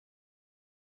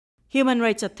Human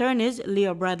rights attorneys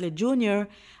Leo Bradley Jr.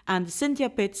 and Cynthia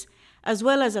Pitts, as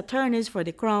well as attorneys for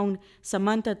the Crown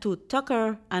Samantha Toot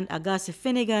Tucker and Agassi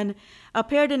Finnegan,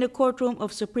 appeared in the courtroom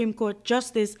of Supreme Court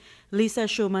Justice Lisa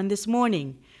Schumann this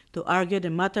morning to argue the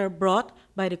matter brought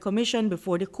by the Commission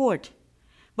before the court.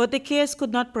 But the case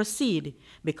could not proceed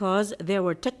because there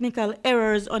were technical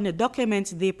errors on the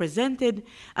documents they presented,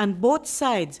 and both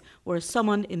sides were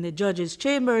summoned in the judge's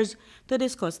chambers to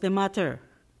discuss the matter.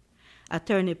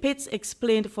 Attorney Pitts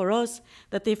explained for us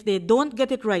that if they don't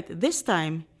get it right this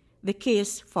time, the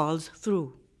case falls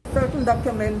through. Certain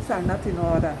documents are not in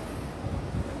order,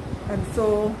 and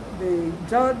so the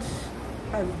judge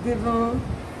has given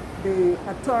the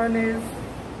attorneys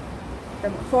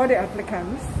for the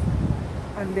applicants,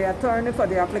 and the attorney for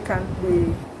the applicant,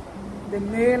 the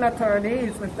main attorney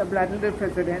is Mr. Bradley, the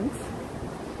president,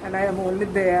 and I am only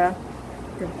there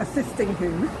assisting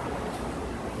him.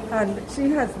 And she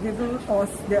has given us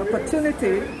the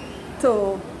opportunity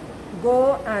to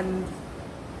go and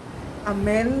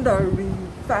amend or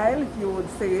refile, if you would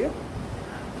say,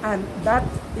 and that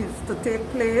is to take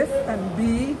place and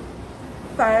be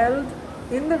filed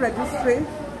in the registry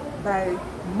by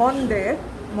Monday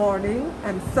morning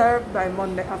and served by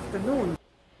Monday afternoon.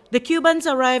 The Cubans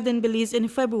arrived in Belize in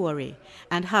February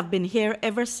and have been here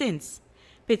ever since.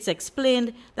 Pitts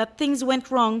explained that things went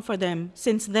wrong for them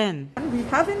since then. And we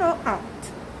have in our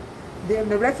act, the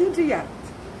Refugee Act,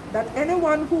 that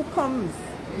anyone who comes,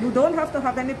 you don't have to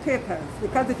have any papers,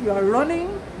 because if you are running,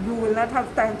 you will not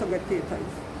have time to get papers.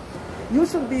 You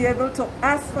should be able to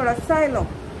ask for asylum.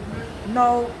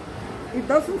 Now, it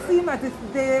doesn't seem as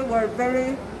if they were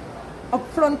very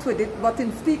upfront with it, but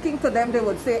in speaking to them, they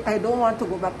would say, I don't want to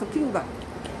go back to Cuba.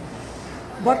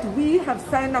 But we have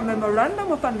signed a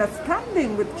memorandum of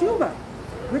understanding with Cuba,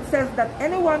 which says that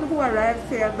anyone who arrives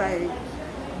here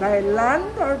by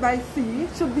land or by sea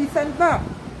should be sent back.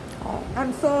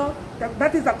 And so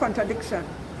that is a contradiction.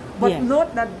 But yes,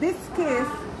 note that this case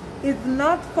is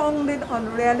not founded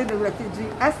on really the refugee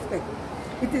aspect.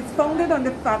 It is founded on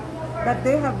the fact that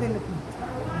they have been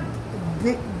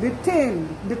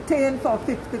detained for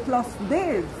 50 plus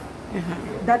days,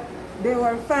 that they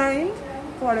were fined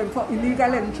for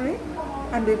illegal entry,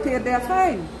 and they paid their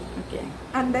fine.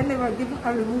 And then they were given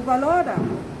a removal order.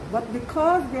 But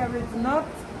because there is not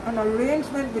an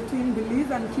arrangement between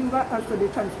Belize and Cuba as to the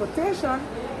transportation,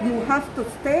 you have to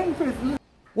stay in prison.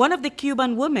 One of the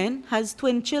Cuban women has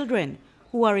twin children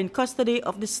who are in custody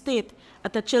of the state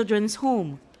at a children's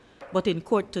home. But in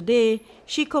court today,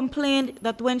 she complained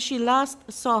that when she last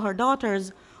saw her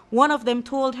daughters, one of them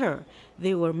told her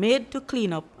they were made to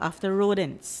clean up after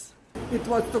rodents. It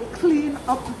was to clean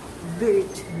up the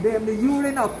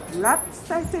urine of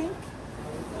rats, I think,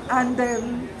 and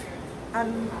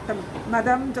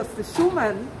Madam Justice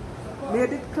Schumann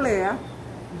made it clear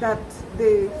that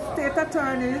the state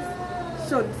attorneys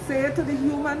should say to the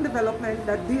human development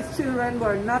that these children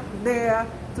were not there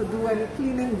to do any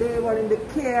cleaning, they were in the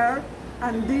care,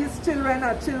 and these children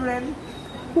are children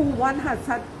who one has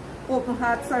had open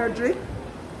heart surgery,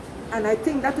 and I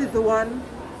think that is the one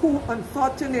who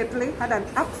unfortunately had an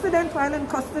accident while in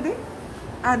custody,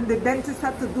 and the dentist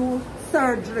had to do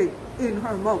surgery in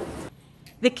her mouth.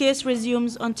 The case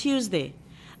resumes on Tuesday,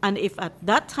 and if at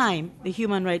that time the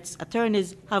human rights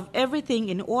attorneys have everything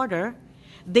in order,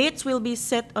 dates will be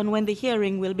set on when the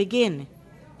hearing will begin.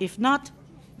 If not,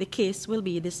 the case will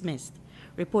be dismissed.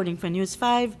 Reporting for News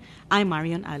 5, I'm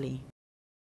Marion Ali.